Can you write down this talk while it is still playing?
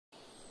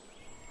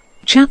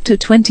Chapter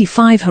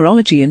 25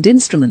 Horology and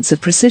Instruments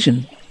of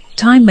Precision.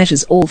 Time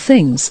measures all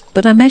things,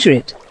 but I measure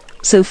it.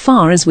 So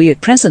far as we at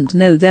present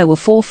know, there were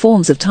four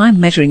forms of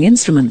time-measuring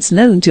instruments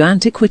known to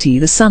antiquity: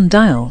 the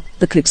sundial,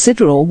 the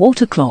clepsydra or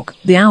water clock,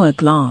 the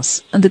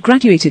hourglass, and the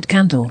graduated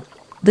candle.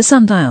 The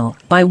sundial,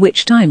 by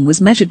which time was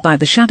measured by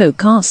the shadow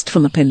cast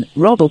from a pin,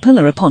 rod or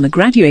pillar upon a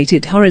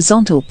graduated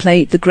horizontal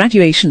plate, the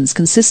graduations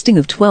consisting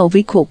of 12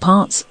 equal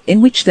parts, in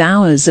which the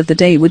hours of the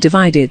day were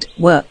divided,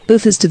 were,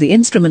 both as to the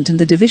instrument and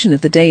the division of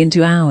the day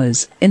into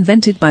hours,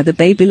 invented by the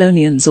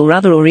Babylonians or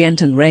other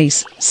Oriental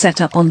race, set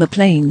up on the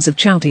plains of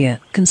Chaldea,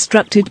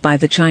 constructed by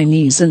the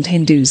Chinese and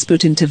Hindus,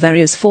 put into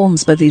various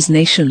forms by these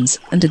nations,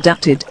 and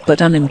adapted,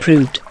 but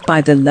unimproved, by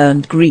the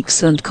learned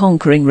Greeks and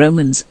conquering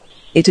Romans.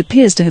 It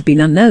appears to have been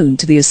unknown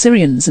to the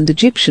Assyrians and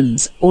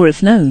Egyptians, or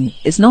if known,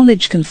 its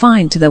knowledge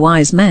confined to their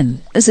wise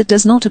men, as it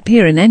does not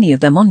appear in any of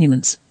their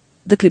monuments.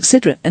 The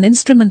clepsydra, an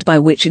instrument by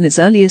which in its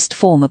earliest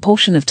form a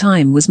portion of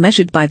time was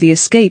measured by the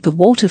escape of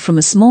water from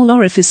a small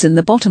orifice in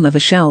the bottom of a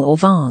shell or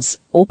vase,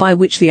 or by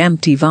which the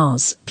empty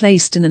vase,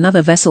 placed in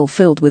another vessel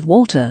filled with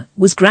water,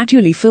 was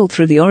gradually filled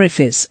through the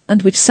orifice,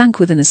 and which sank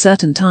within a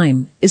certain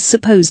time, is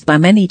supposed by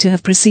many to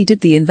have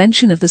preceded the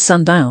invention of the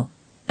sundial.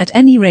 At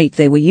any rate,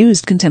 they were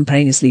used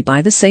contemporaneously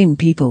by the same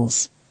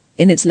peoples.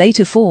 In its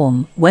later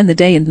form, when the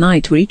day and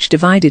night were each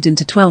divided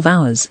into 12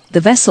 hours, the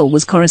vessel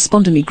was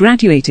correspondingly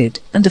graduated,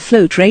 and a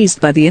float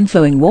raised by the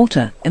inflowing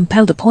water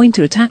impelled a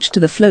pointer attached to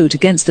the float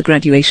against the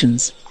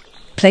graduations.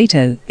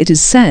 Plato, it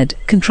is said,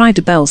 contrived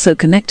a bell so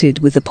connected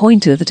with the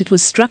pointer that it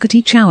was struck at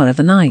each hour of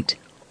the night.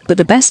 But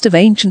the best of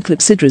ancient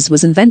clepsydras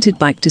was invented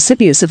by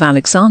Ctesibius of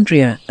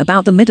Alexandria,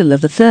 about the middle of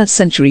the 3rd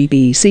century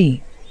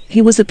BC.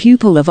 He was a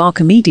pupil of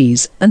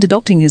Archimedes, and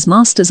adopting his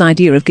master's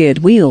idea of geared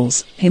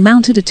wheels, he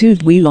mounted a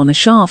toothed wheel on a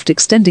shaft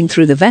extending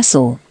through the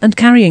vessel, and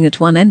carrying at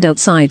one end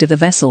outside of the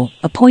vessel,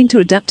 a pointer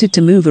adapted to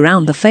move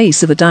around the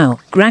face of a dial,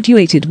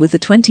 graduated with the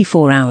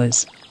 24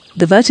 hours.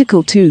 The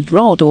vertical toothed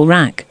rod or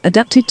rack,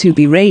 adapted to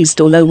be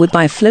raised or lowered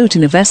by a float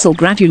in a vessel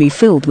gradually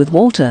filled with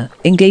water,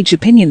 engaged a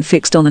pinion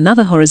fixed on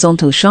another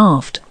horizontal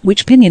shaft,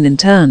 which pinion in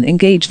turn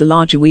engaged the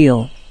larger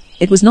wheel.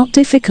 It was not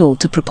difficult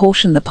to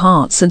proportion the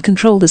parts and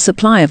control the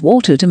supply of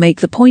water to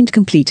make the point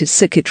complete its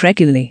circuit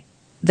regularly.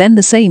 Then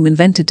the same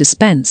inventor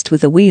dispensed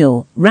with a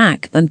wheel,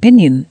 rack, and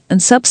pinion,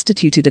 and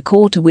substituted a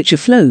cord to which a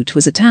float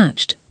was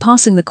attached,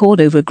 passing the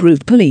cord over a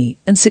grooved pulley,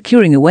 and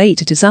securing a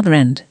weight at its other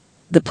end.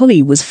 The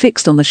pulley was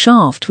fixed on the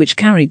shaft which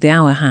carried the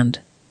hour hand.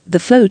 The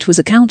float was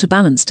a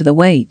counterbalance to the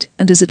weight,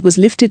 and as it was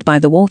lifted by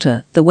the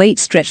water, the weight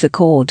stretched the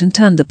cord and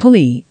turned the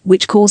pulley,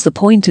 which caused the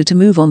pointer to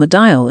move on the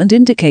dial and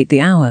indicate the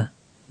hour.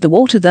 The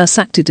water thus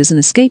acted as an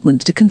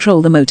escapement to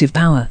control the motive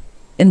power.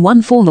 In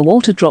one form the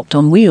water dropped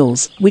on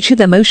wheels, which had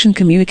their motion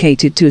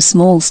communicated to a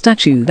small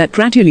statue that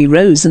gradually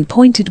rose and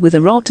pointed with a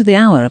rod to the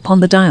hour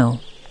upon the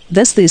dial.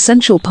 Thus the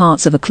essential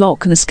parts of a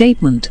clock: an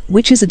escapement,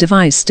 which is a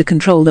device to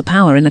control the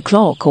power in a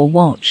clock or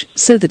watch,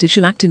 so that it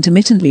shall act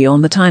intermittently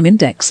on the time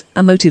index;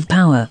 a motive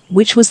power,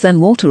 which was then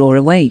water or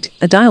a weight;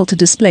 a dial to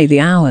display the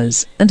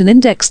hours, and an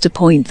index to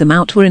point them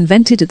out, were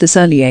invented at this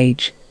early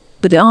age.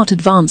 But the art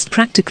advanced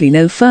practically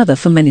no further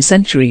for many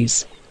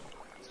centuries.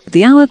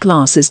 The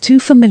hourglass is too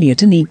familiar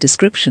to need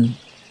description.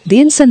 The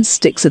incense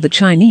sticks of the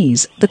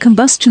Chinese, the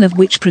combustion of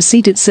which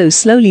proceeded so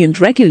slowly and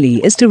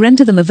regularly as to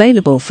render them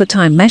available for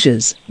time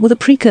measures, were the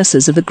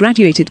precursors of the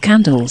graduated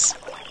candles.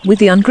 With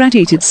the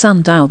ungraduated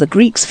sundial the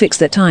Greeks fixed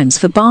their times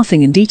for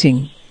bathing and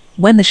eating.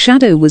 When the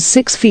shadow was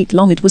 6 feet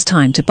long it was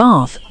time to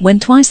bath,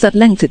 when twice that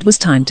length it was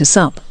time to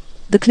sup.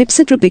 The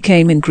clepsydra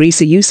became in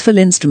Greece a useful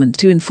instrument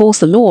to enforce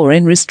the law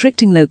in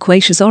restricting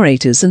loquacious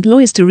orators and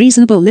lawyers to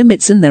reasonable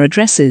limits in their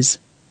addresses.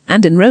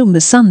 And in Rome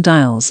the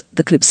sundials,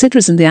 the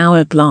clepsydras and the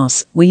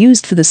hourglass, were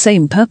used for the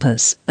same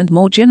purpose, and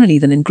more generally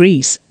than in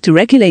Greece, to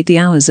regulate the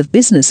hours of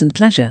business and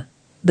pleasure.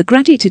 The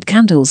graduated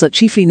candles are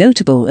chiefly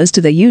notable as to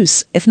their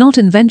use, if not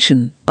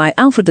invention, by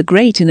Alfred the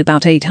Great in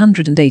about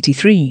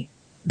 883.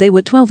 They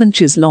were 12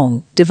 inches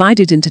long,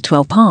 divided into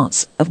 12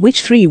 parts, of which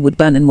 3 would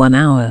burn in 1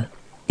 hour.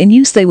 In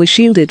use they were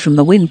shielded from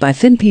the wind by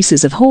thin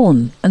pieces of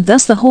horn, and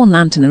thus the horn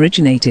lantern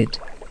originated.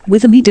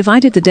 With them he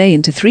divided the day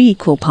into 3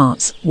 equal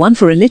parts, one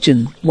for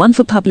religion, one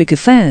for public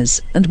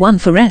affairs, and one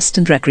for rest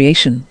and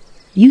recreation.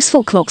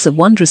 Useful clocks of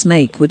wondrous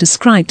make were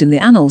described in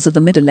the annals of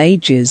the Middle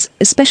Ages,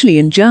 especially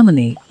in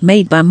Germany,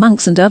 made by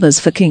monks and others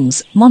for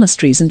kings,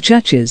 monasteries and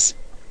churches.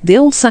 The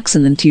Old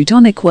Saxon and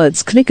Teutonic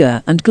words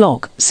klingel and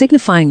glock,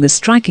 signifying the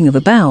striking of a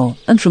bell,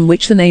 and from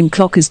which the name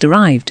clock is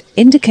derived,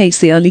 indicates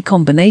the early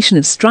combination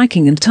of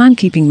striking and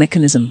timekeeping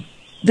mechanism.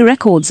 The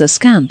records are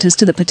scant as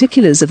to the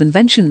particulars of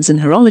inventions in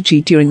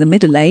horology during the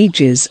Middle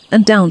Ages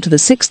and down to the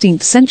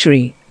 16th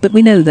century, but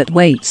we know that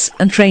weights,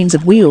 and trains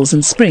of wheels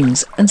and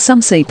springs, and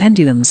some say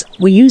pendulums,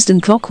 were used in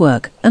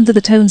clockwork, and that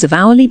the tones of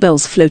hourly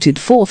bells floated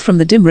forth from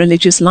the dim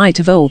religious light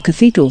of old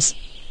cathedrals.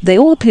 They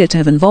all appear to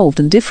have involved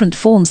in different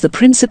forms the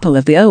principle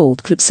of the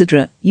old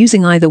clepsydra,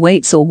 using either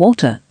weights or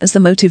water as the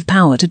motive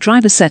power to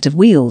drive a set of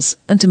wheels,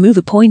 and to move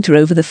a pointer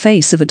over the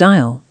face of a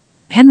dial.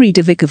 Henry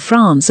de Vic of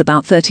France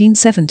about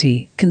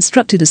 1370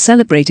 constructed a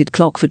celebrated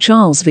clock for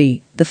Charles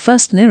V, the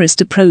first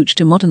nearest approach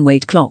to modern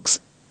weight clocks.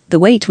 The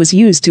weight was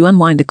used to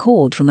unwind a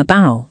cord from a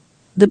barrel.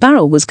 The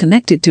barrel was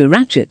connected to a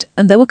ratchet,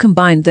 and there were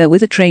combined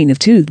therewith a train of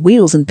toothed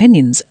wheels and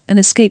pinions, an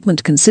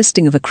escapement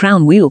consisting of a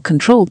crown wheel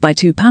controlled by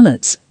two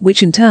pallets,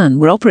 which in turn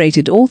were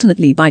operated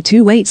alternately by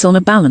two weights on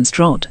a balanced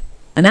rod.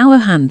 An hour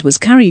hand was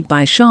carried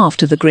by a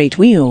shaft of the great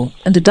wheel,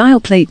 and a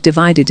dial plate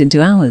divided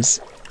into hours.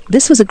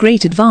 This was a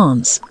great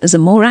advance, as a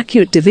more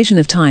accurate division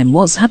of time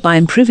was had by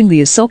improving the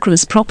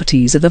isochronous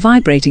properties of the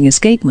vibrating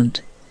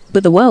escapement.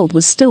 But the world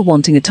was still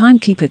wanting a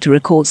timekeeper to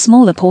record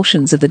smaller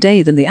portions of the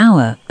day than the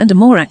hour, and a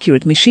more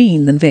accurate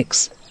machine than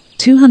Vic's.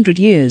 200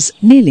 years,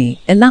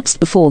 nearly, elapsed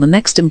before the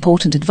next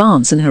important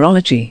advance in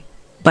horology.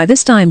 By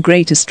this time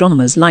great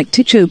astronomers like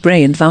Tycho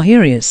Brahe and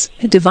Valerius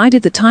had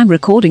divided the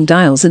time-recording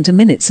dials into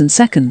minutes and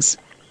seconds.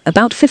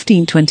 About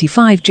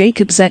 1525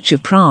 Jacob Zech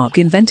of Prague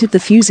invented the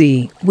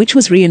fusee, which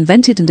was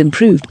reinvented and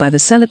improved by the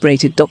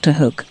celebrated Dr.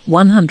 Hooke,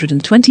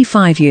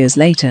 125 years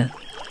later.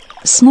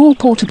 Small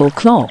portable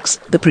clocks,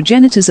 the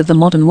progenitors of the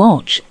modern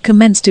watch,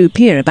 commenced to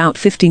appear about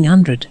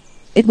 1500.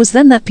 It was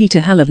then that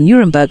Peter Hell of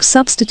Nuremberg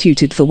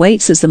substituted for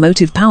weights as the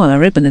motive power a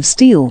ribbon of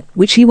steel,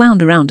 which he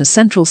wound around a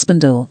central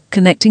spindle,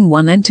 connecting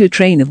one end to a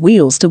train of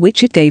wheels to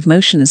which it gave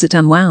motion as it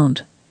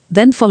unwound.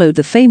 Then followed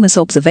the famous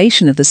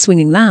observation of the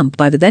swinging lamp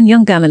by the then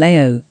young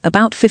Galileo,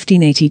 about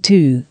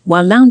 1582,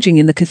 while lounging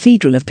in the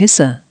Cathedral of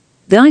Pisa.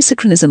 The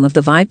isochronism of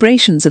the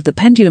vibrations of the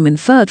pendulum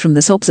inferred from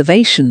this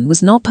observation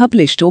was not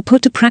published or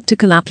put to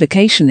practical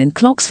application in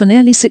clocks for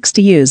nearly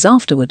 60 years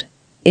afterward.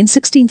 In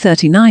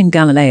 1639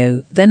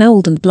 Galileo, then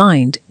old and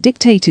blind,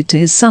 dictated to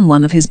his son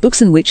one of his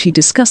books in which he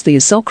discussed the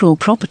isochronal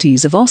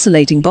properties of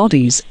oscillating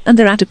bodies and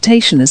their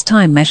adaptation as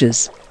time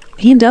measures.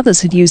 He and others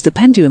had used the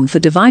pendulum for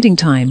dividing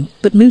time,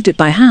 but moved it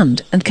by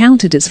hand and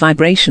counted its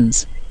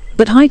vibrations.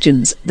 But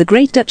Huygens, the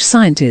great Dutch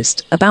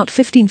scientist, about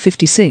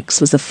 1556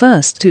 was the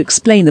first to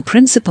explain the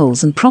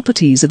principles and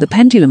properties of the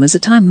pendulum as a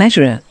time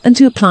measurer, and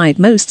to apply it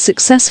most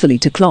successfully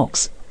to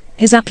clocks.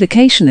 His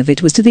application of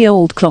it was to the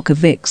old clock of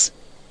Vic's.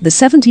 The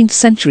 17th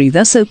century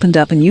thus opened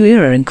up a new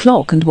era in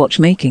clock and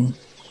watchmaking.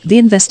 The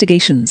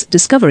investigations,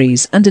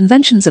 discoveries and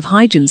inventions of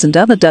Huygens and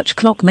other Dutch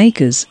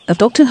clockmakers, of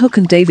Dr. Hooke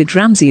and David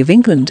Ramsay of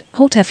England,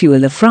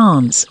 Hautefeuille of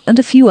France, and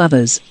a few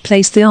others,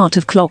 placed the art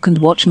of clock and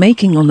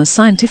watchmaking on the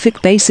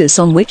scientific basis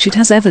on which it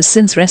has ever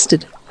since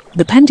rested.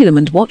 The pendulum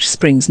and watch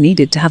springs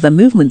needed to have their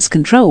movements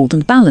controlled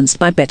and balanced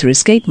by better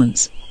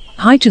escapements.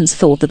 Huygens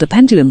thought that the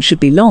pendulum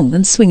should be long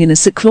and swing in a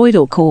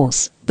cycloidal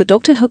course, but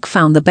Dr. Hooke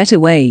found the better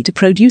way to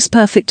produce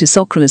perfect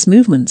isochronous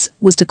movements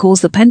was to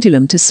cause the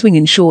pendulum to swing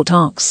in short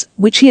arcs,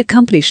 which he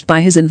accomplished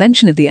by his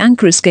invention of the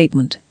anchor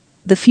escapement.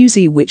 The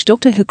fusee which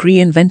Dr. Hooke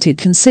reinvented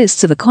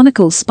consists of a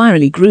conical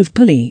spirally grooved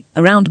pulley,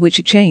 around which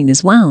a chain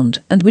is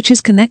wound, and which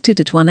is connected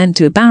at one end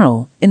to a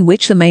barrel, in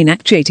which the main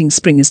actuating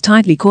spring is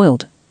tightly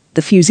coiled.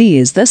 The fusee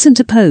is thus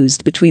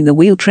interposed between the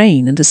wheel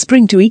train and the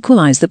spring to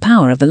equalize the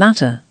power of the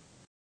latter.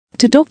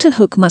 To Dr.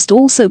 Hooke must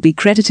also be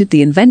credited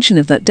the invention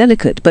of that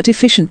delicate but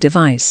efficient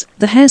device,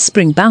 the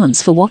hairspring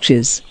balance for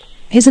watches.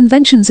 His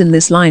inventions in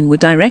this line were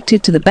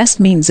directed to the best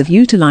means of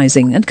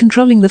utilizing and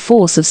controlling the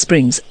force of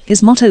springs,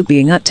 his motto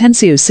being ut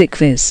tensio sic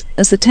vis,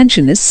 as the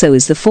tension is so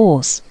is the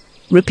force.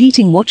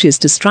 Repeating watches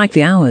to strike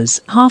the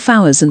hours, half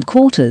hours and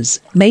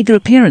quarters, made their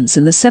appearance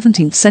in the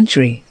 17th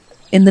century.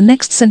 In the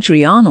next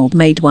century Arnold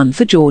made one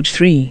for George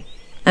III,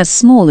 as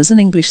small as an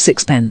English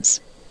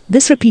sixpence.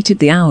 This repeated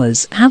the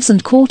hours, halves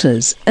and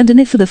quarters, and in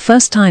it for the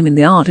first time in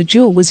the art a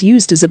jewel was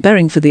used as a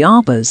bearing for the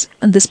arbors,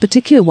 and this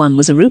particular one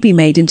was a ruby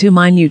made into a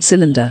minute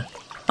cylinder.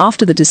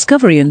 After the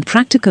discovery and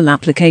practical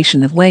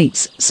application of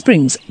weights,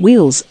 springs,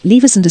 wheels,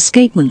 levers and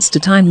escapements to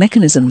time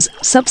mechanisms,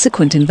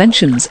 subsequent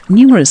inventions,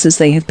 numerous as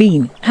they have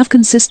been, have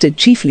consisted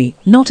chiefly,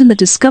 not in the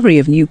discovery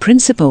of new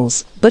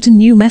principles, but in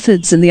new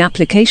methods and the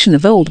application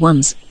of old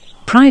ones.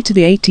 Prior to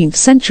the 18th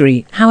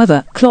century,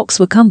 however, clocks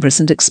were cumbrous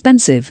and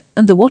expensive,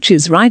 and the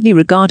watches rightly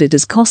regarded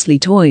as costly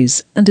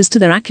toys, and as to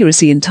their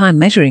accuracy in time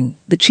measuring,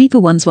 the cheaper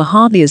ones were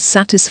hardly as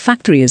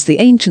satisfactory as the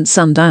ancient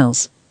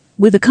sundials.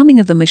 With the coming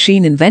of the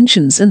machine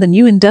inventions and the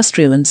new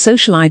industrial and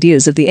social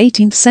ideas of the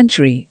 18th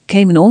century,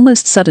 came an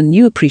almost sudden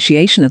new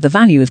appreciation of the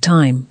value of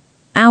time.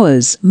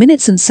 Hours,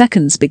 minutes and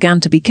seconds began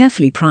to be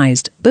carefully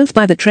prized, both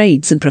by the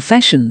trades and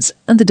professions,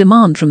 and the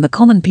demand from the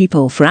common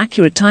people for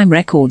accurate time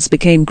records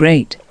became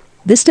great.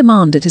 This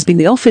demand it has been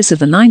the office of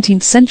the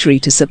 19th century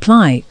to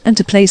supply, and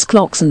to place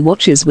clocks and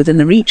watches within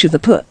the reach of the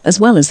poor as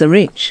well as the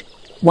rich.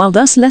 While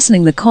thus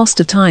lessening the cost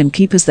of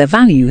timekeepers, their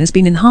value has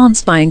been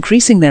enhanced by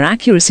increasing their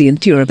accuracy and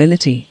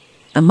durability.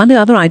 Among the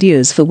other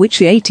ideas for which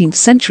the 18th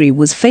century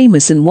was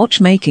famous in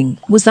watchmaking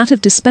was that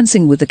of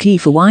dispensing with the key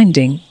for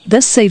winding,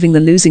 thus saving the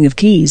losing of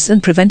keys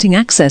and preventing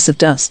access of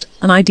dust,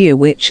 an idea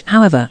which,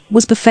 however,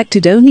 was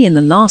perfected only in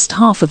the last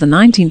half of the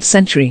 19th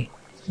century.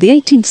 The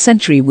 18th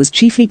century was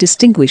chiefly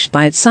distinguished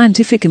by its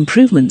scientific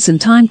improvements in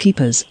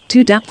timekeepers, to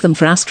adapt them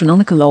for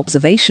astronomical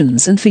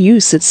observations and for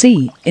use at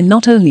sea, in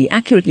not only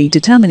accurately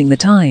determining the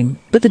time,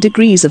 but the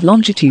degrees of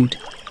longitude.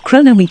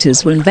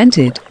 Chronometers were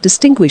invented,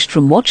 distinguished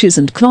from watches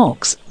and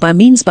clocks, by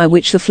means by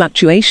which the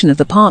fluctuation of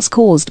the parts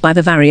caused by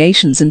the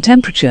variations in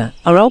temperature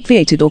are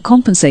obviated or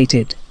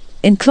compensated.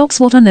 In clocks,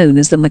 what are known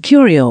as the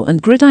mercurial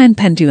and gridiron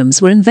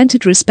pendulums were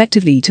invented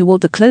respectively toward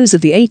the close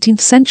of the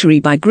 18th century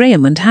by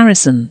Graham and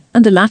Harrison,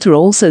 and the latter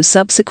also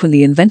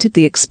subsequently invented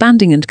the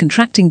expanding and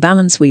contracting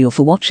balance wheel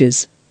for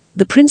watches.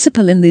 The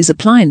principle in these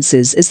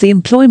appliances is the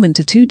employment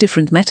of two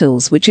different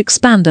metals which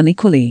expand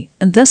unequally,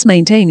 and thus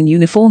maintain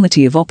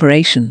uniformity of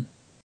operation.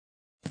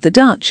 The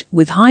Dutch,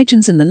 with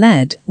Huygens and the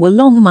lead, were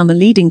long among the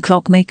leading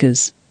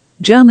clockmakers.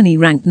 Germany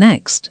ranked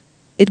next.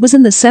 It was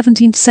in the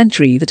 17th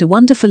century that a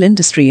wonderful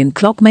industry in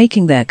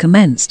clockmaking there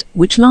commenced,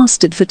 which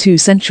lasted for 2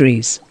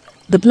 centuries.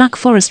 The Black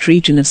Forest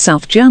region of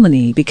South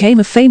Germany became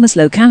a famous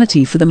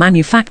locality for the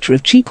manufacture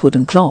of cheap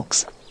wooden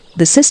clocks.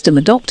 The system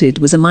adopted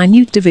was a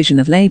minute division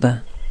of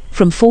labor.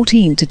 From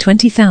 14 to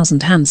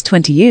 20,000 hands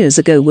 20 years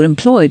ago were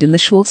employed in the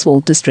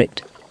Schwarzwald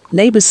district.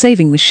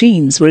 Labor-saving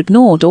machines were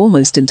ignored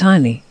almost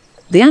entirely.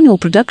 The annual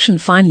production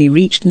finally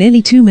reached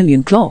nearly 2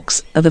 million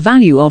clocks, of a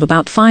value of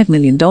about $5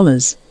 million.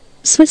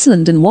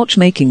 Switzerland in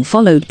watchmaking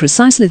followed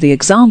precisely the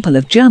example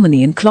of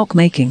Germany in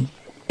clockmaking.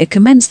 It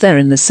commenced there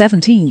in the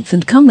 17th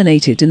and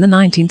culminated in the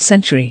 19th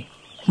century.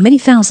 Many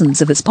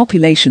thousands of its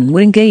population were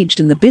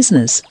engaged in the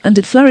business, and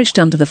it flourished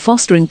under the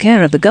fostering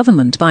care of the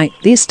government by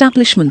the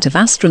establishment of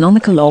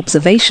astronomical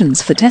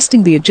observations for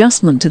testing the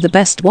adjustment to the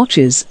best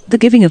watches, the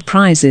giving of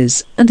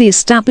prizes, and the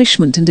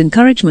establishment and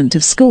encouragement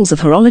of schools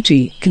of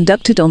horology,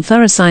 conducted on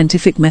thorough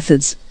scientific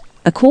methods.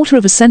 A quarter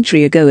of a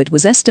century ago it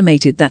was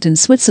estimated that in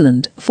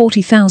Switzerland,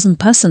 40,000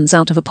 persons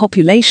out of a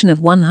population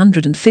of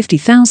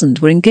 150,000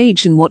 were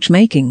engaged in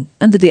watchmaking,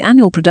 and that the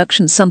annual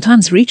production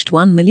sometimes reached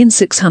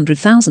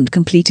 1,600,000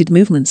 completed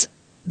movements.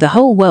 The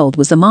whole world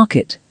was the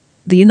market.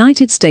 The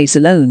United States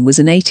alone was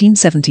in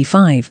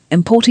 1875,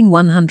 importing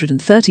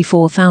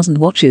 134,000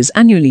 watches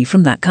annually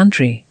from that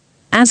country.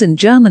 As in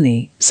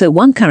Germany, so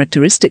one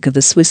characteristic of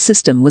the Swiss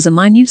system was a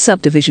minute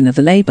subdivision of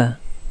the labor.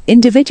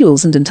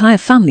 Individuals and entire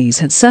families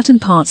had certain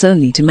parts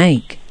only to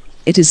make.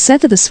 It is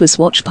said that the Swiss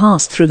watch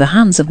passed through the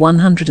hands of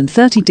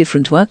 130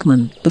 different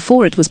workmen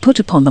before it was put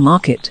upon the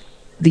market.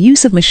 The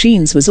use of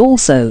machines was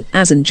also,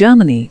 as in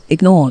Germany,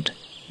 ignored.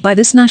 By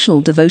this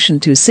national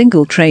devotion to a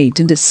single trade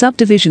and its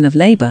subdivision of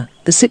labor,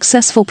 the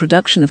successful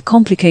production of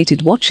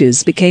complicated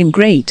watches became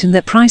great and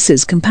their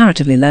prices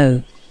comparatively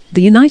low.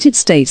 The United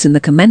States in the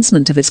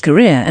commencement of its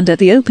career and at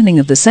the opening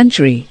of the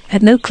century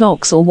had no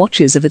clocks or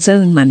watches of its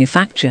own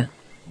manufacture.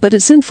 But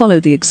it soon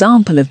followed the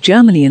example of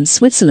Germany and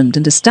Switzerland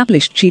and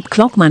established cheap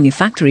clock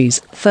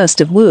manufactories,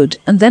 first of wood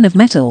and then of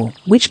metal,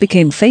 which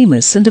became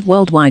famous and of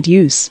worldwide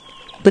use.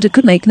 But it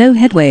could make no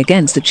headway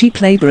against the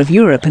cheap labor of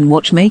Europe in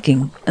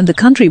watchmaking, and the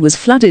country was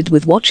flooded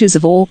with watches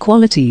of all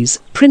qualities,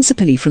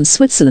 principally from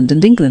Switzerland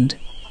and England.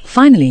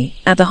 Finally,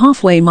 at the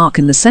halfway mark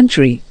in the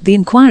century, the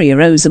inquiry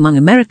arose among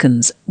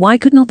Americans, why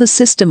could not the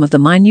system of the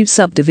minute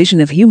subdivision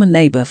of human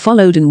labor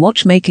followed in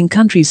watchmaking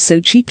countries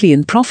so cheaply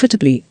and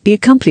profitably be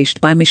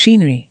accomplished by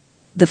machinery?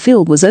 The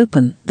field was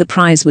open, the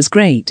prize was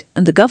great,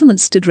 and the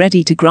government stood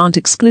ready to grant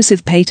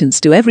exclusive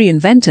patents to every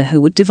inventor who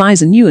would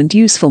devise a new and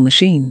useful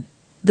machine.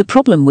 The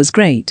problem was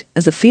great,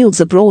 as the fields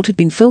abroad had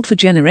been filled for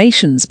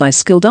generations by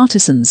skilled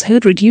artisans who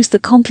had reduced the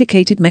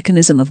complicated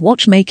mechanism of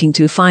watchmaking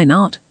to a fine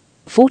art.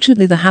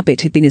 Fortunately, the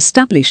habit had been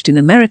established in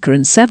America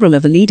and several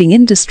of the leading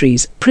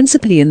industries,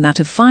 principally in that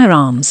of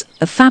firearms,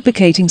 of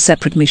fabricating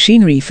separate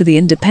machinery for the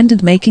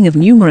independent making of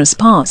numerous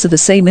parts of the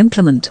same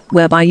implement,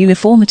 whereby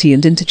uniformity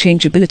and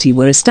interchangeability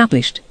were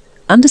established.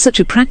 Under such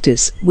a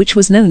practice, which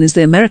was known as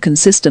the American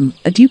system,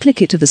 a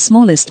duplicate of the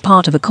smallest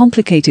part of a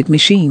complicated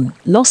machine,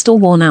 lost or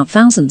worn out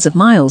thousands of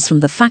miles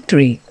from the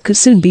factory, could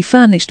soon be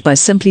furnished by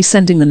simply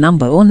sending the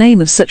number or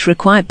name of such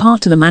required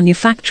part to the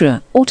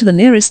manufacturer, or to the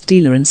nearest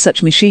dealer in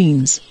such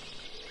machines.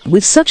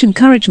 With such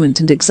encouragement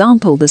and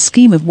example the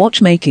scheme of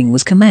watchmaking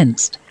was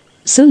commenced.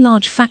 So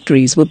large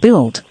factories were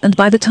built, and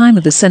by the time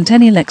of the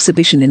Centennial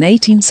Exhibition in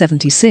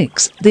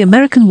 1876, the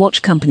American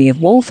Watch Company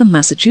of Waltham,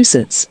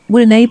 Massachusetts,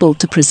 were enabled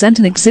to present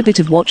an exhibit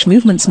of watch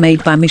movements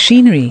made by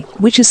machinery,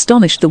 which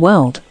astonished the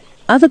world.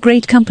 Other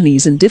great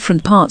companies in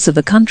different parts of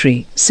the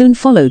country soon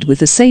followed with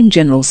the same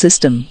general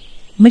system.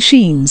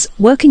 Machines,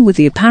 working with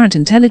the apparent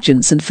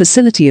intelligence and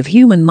facility of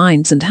human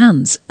minds and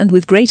hands, and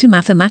with greater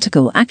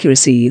mathematical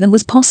accuracy than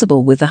was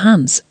possible with the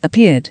hands,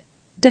 appeared.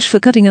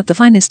 For cutting up the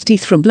finest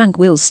teeth from blank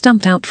wheels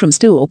stamped out from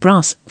steel or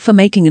brass, for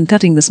making and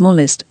cutting the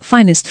smallest,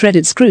 finest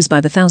threaded screws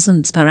by the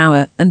thousands per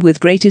hour, and with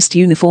greatest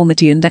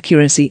uniformity and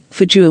accuracy,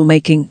 for jewel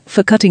making,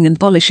 for cutting and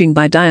polishing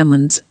by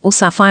diamonds, or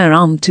sapphire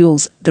armed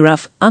tools, the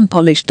rough,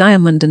 unpolished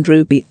diamond and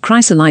ruby,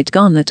 chrysolite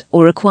garnet,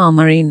 or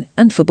aquamarine,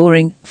 and for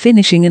boring,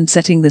 finishing and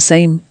setting the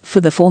same,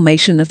 for the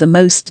formation of the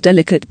most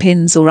delicate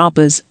pins or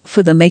arbors,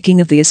 for the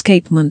making of the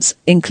escapements,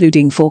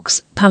 including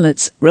forks,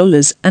 pallets,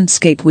 rollers, and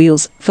scape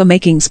wheels, for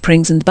making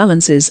springs and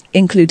balances,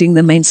 including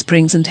the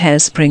mainsprings and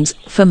hairsprings,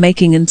 for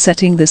making and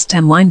setting the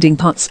stem winding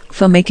pots,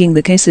 for making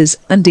the cases,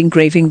 and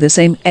engraving the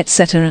same,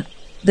 etc.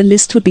 The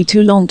list would be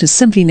too long to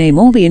simply name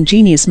all the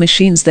ingenious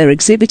machines there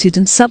exhibited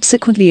and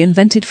subsequently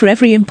invented for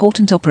every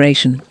important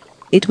operation.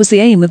 It was the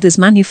aim of these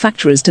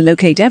manufacturers to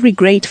locate every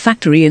great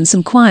factory in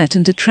some quiet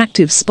and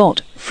attractive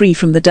spot, free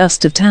from the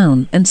dust of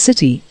town and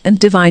city, and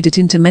divide it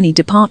into many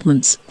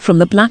departments, from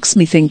the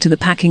blacksmithing to the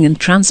packing and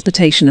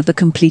transportation of the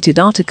completed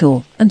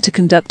article, and to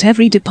conduct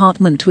every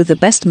department with the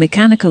best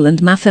mechanical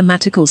and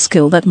mathematical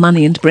skill that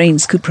money and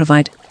brains could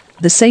provide.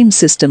 The same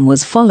system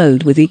was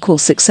followed with equal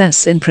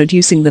success in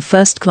producing the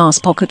first-class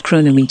pocket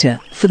chronometer,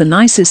 for the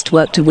nicest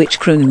work to which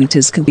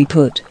chronometers can be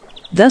put.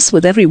 Thus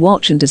with every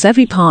watch and as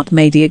every part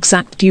made the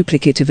exact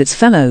duplicate of its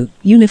fellow,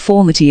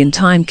 uniformity in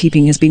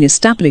timekeeping has been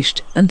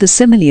established, and the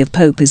simile of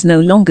Pope is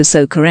no longer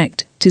so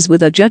correct. 'Tis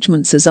with our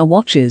judgments as our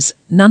watches,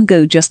 none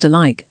go just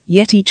alike,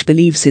 yet each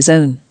believes his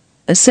own.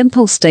 A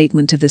simple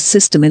statement of this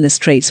system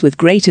illustrates with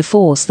greater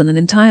force than an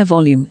entire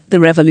volume the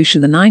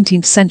revolution the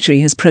 19th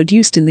century has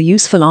produced in the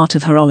useful art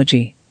of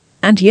horology.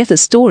 And yet the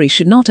story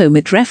should not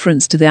omit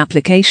reference to the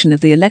application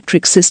of the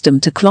electric system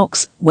to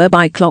clocks,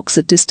 whereby clocks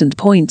at distant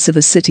points of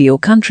a city or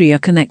country are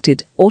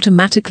connected,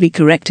 automatically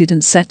corrected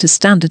and set to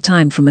standard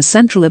time from a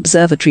central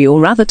observatory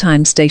or other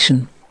time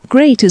station.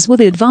 Great as were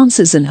the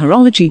advances in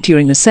horology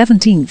during the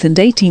 17th and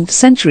 18th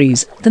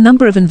centuries, the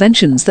number of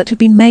inventions that have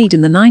been made in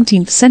the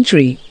 19th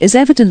century is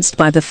evidenced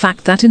by the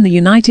fact that in the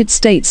United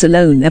States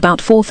alone about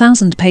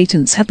 4,000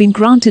 patents have been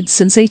granted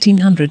since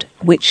 1800,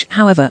 which,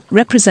 however,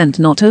 represent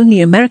not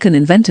only American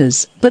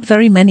inventors, but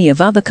very many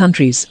of other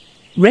countries.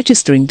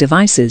 Registering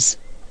devices.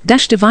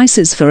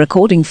 Devices for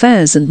recording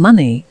fares and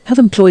money have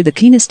employed the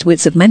keenest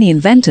wits of many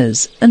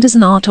inventors, and is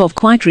an art of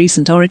quite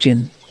recent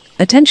origin.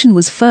 Attention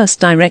was first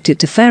directed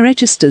to fare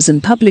registers in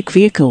public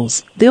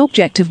vehicles, the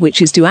object of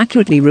which is to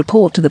accurately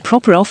report to the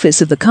proper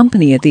office of the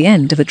company at the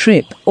end of a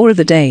trip, or of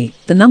the day,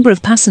 the number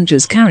of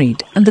passengers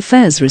carried, and the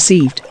fares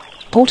received.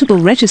 Portable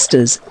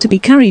registers, to be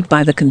carried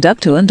by the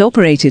conductor and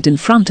operated in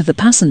front of the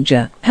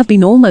passenger, have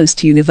been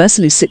almost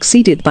universally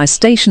succeeded by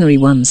stationary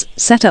ones,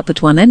 set up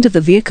at one end of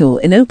the vehicle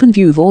in open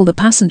view of all the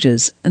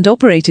passengers, and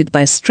operated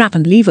by a strap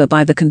and lever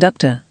by the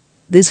conductor.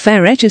 These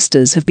fare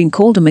registers have been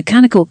called a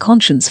mechanical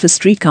conscience for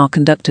streetcar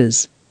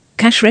conductors.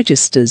 Cash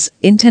registers,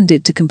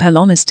 intended to compel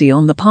honesty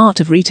on the part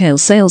of retail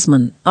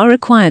salesmen, are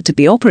required to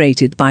be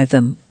operated by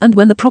them, and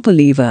when the proper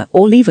lever,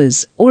 or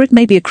levers, or it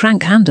may be a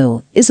crank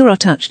handle, is or are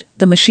touched,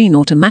 the machine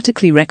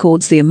automatically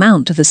records the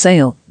amount of the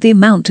sale, the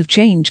amount of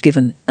change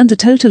given, and the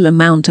total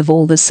amount of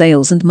all the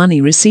sales and money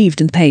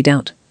received and paid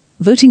out.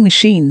 Voting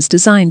machines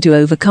designed to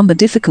overcome the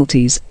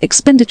difficulties,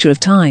 expenditure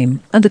of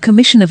time, and the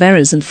commission of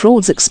errors and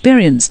frauds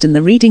experienced in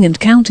the reading and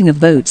counting of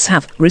votes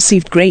have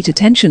received great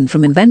attention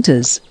from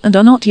inventors, and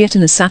are not yet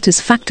in a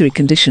satisfactory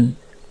condition.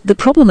 The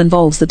problem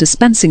involves the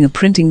dispensing of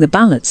printing the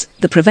ballots,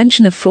 the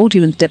prevention of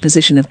fraudulent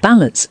deposition of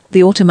ballots,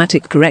 the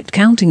automatic correct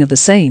counting of the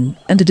same,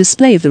 and a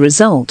display of the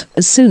result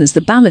as soon as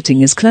the balloting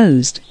is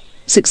closed.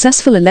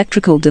 Successful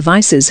electrical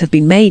devices have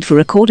been made for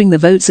recording the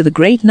votes of a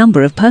great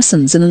number of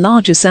persons in a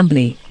large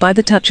assembly, by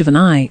the touch of an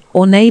eye,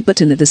 or nay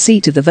button at the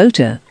seat of the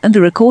voter, and the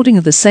recording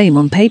of the same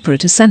on paper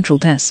at a central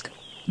desk.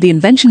 The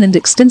invention and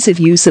extensive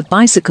use of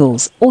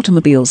bicycles,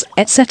 automobiles,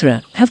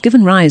 etc., have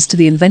given rise to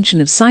the invention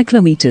of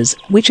cyclometers,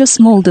 which are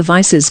small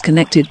devices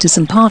connected to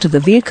some part of the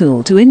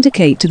vehicle to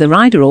indicate to the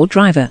rider or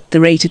driver the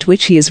rate at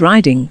which he is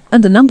riding,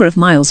 and the number of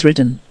miles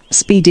ridden.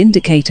 Speed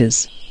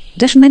indicators.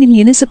 Many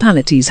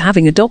municipalities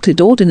having adopted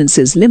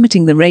ordinances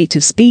limiting the rate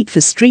of speed for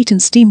street and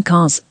steam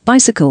cars,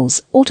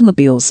 bicycles,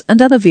 automobiles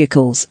and other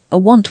vehicles, a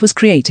want was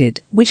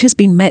created, which has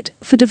been met,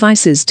 for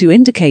devices to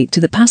indicate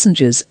to the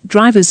passengers,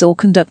 drivers or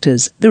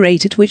conductors, the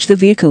rate at which the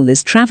vehicle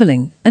is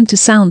traveling, and to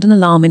sound an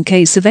alarm in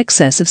case of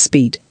excess of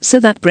speed, so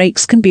that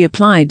brakes can be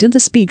applied and the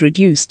speed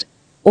reduced.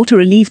 Or to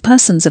relieve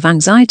persons of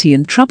anxiety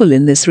and trouble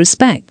in this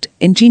respect,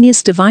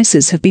 ingenious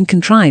devices have been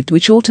contrived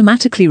which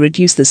automatically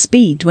reduce the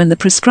speed when the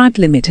prescribed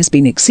limit has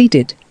been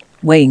exceeded.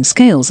 Weighing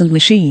scales and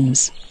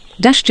machines.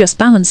 Just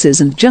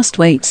balances and just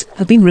weights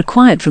have been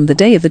required from the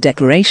day of the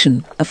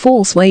declaration. A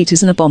false weight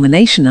is an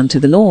abomination unto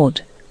the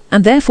Lord,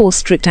 and therefore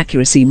strict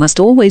accuracy must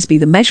always be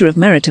the measure of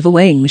merit of a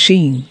weighing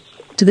machine.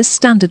 To this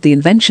standard the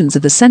inventions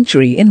of the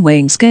century in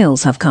weighing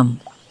scales have come.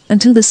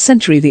 Until this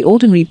century the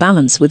ordinary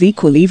balance with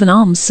equal even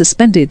arms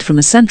suspended from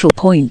a central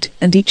point,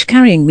 and each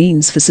carrying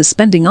means for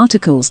suspending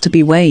articles to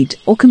be weighed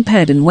or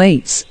compared in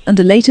weights, and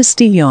the later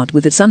steelyard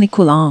with its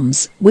unequal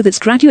arms, with its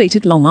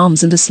graduated long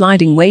arms and a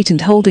sliding weight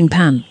and holding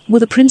pan, were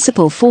the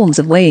principal forms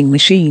of weighing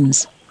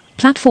machines.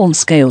 Platform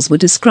scales were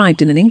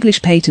described in an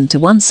English patent to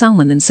one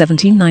Salmon in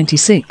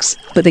 1796,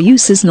 but their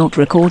use is not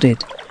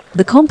recorded.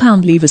 The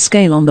compound lever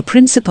scale on the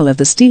principle of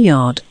the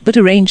steelyard, but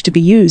arranged to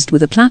be used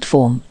with a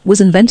platform,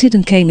 was invented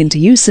and came into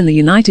use in the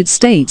United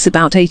States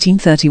about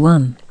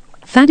 1831.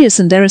 Thaddeus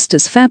and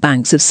Erastus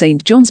Fairbanks of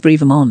St. Johnsbury,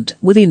 Vermont,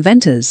 were the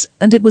inventors,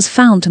 and it was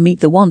found to meet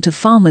the want of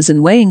farmers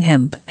in weighing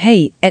hemp,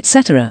 hay,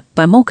 etc.,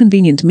 by more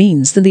convenient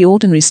means than the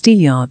ordinary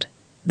steelyard.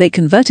 They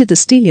converted the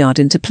steelyard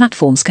into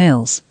platform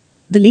scales.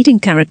 The leading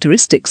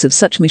characteristics of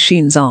such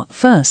machines are,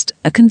 first,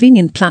 a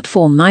convenient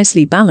platform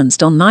nicely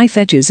balanced on knife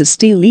edges of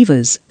steel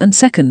levers, and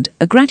second,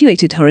 a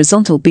graduated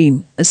horizontal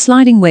beam, a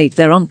sliding weight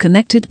thereon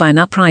connected by an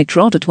upright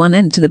rod at one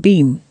end to the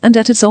beam, and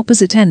at its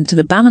opposite end to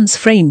the balance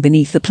frame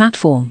beneath the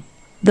platform.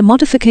 The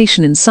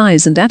modification in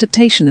size and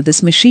adaptation of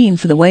this machine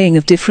for the weighing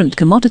of different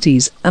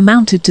commodities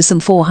amounted to some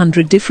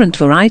 400 different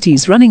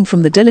varieties, running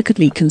from the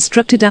delicately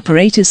constructed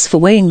apparatus for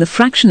weighing the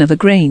fraction of a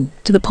grain,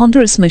 to the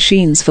ponderous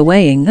machines for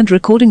weighing and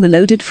recording the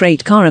loaded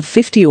freight car of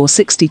 50 or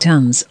 60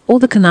 tons, or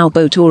the canal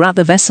boat or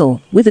other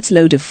vessel, with its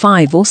load of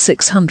 500 or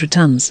 600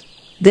 tons.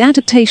 The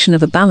adaptation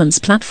of a balance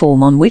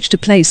platform on which to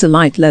place a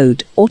light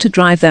load, or to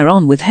drive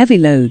thereon with heavy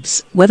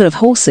loads, whether of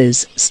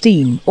horses,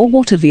 steam, or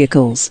water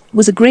vehicles,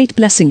 was a great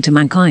blessing to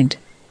mankind.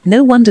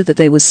 No wonder that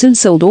they were soon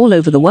sold all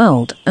over the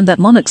world, and that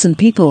monarchs and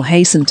people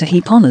hastened to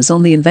heap honors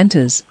on the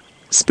inventors.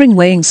 Spring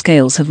weighing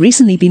scales have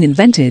recently been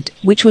invented,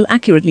 which will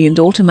accurately and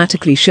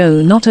automatically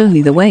show not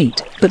only the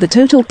weight, but the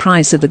total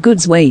price of the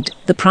goods weighed,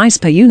 the price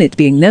per unit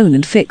being known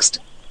and fixed.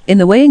 In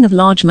the weighing of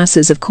large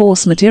masses of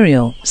coarse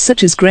material,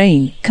 such as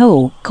grain,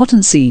 coal,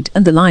 cottonseed,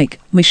 and the like,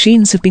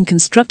 machines have been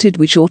constructed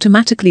which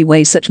automatically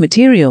weigh such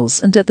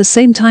materials and at the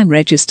same time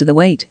register the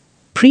weight.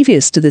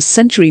 Previous to this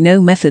century no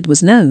method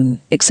was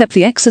known, except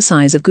the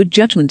exercise of good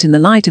judgment in the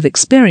light of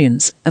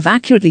experience, of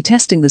accurately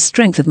testing the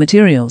strength of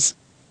materials.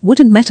 Wood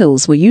and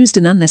metals were used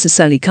in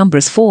unnecessarily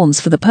cumbrous forms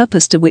for the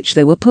purpose to which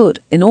they were put,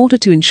 in order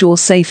to ensure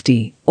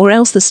safety, or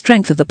else the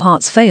strength of the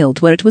parts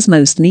failed where it was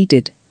most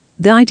needed.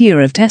 The idea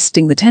of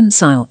testing the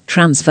tensile,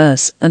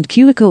 transverse, and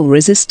cuticle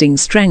resisting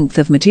strength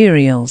of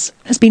materials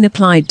has been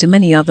applied to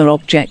many other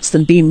objects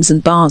than beams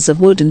and bars of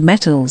wood and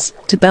metals,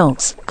 to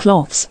belts,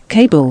 cloths,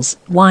 cables,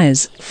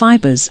 wires,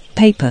 fibers,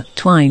 paper,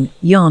 twine,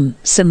 yarn,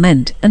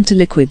 cement, and to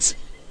liquids.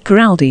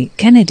 Coraldi,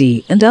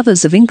 Kennedy, and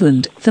others of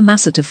England,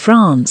 Thermasset of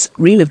France,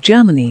 Riehl of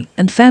Germany,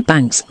 and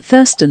Fairbanks,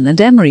 Thurston, and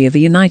Emery of the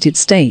United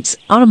States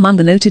are among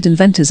the noted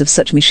inventors of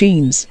such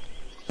machines.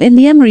 In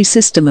the Emery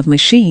system of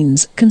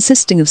machines,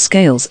 consisting of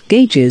scales,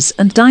 gauges,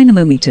 and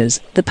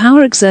dynamometers, the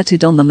power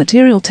exerted on the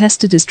material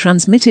tested is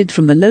transmitted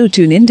from the load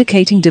to an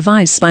indicating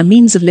device by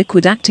means of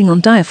liquid acting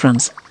on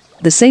diaphragms.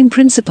 The same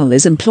principle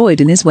is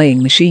employed in his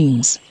weighing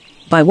machines.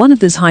 By one of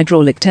these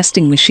hydraulic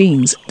testing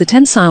machines, the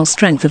tensile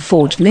strength of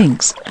forged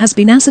links has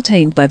been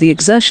ascertained by the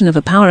exertion of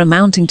a power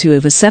amounting to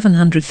over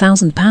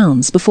 700,000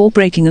 pounds before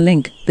breaking a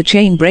link, the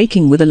chain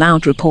breaking with a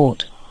loud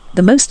report.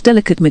 The most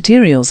delicate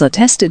materials are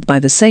tested by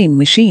the same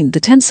machine,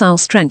 the tensile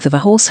strength of a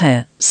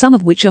horsehair, some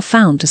of which are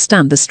found to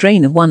stand the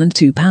strain of 1 and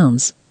 2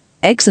 pounds.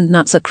 Eggs and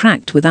nuts are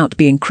cracked without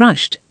being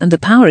crushed, and the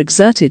power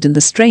exerted and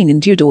the strain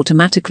endured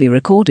automatically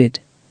recorded.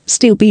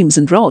 Steel beams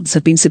and rods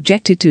have been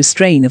subjected to a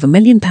strain of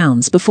 1,000,000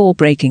 pounds before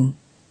breaking.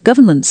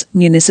 Governments,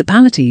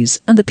 municipalities,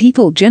 and the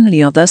people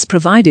generally are thus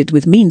provided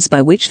with means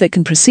by which they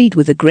can proceed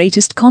with the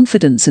greatest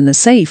confidence in the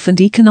safe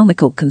and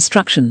economical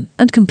construction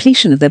and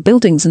completion of their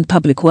buildings and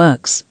public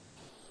works.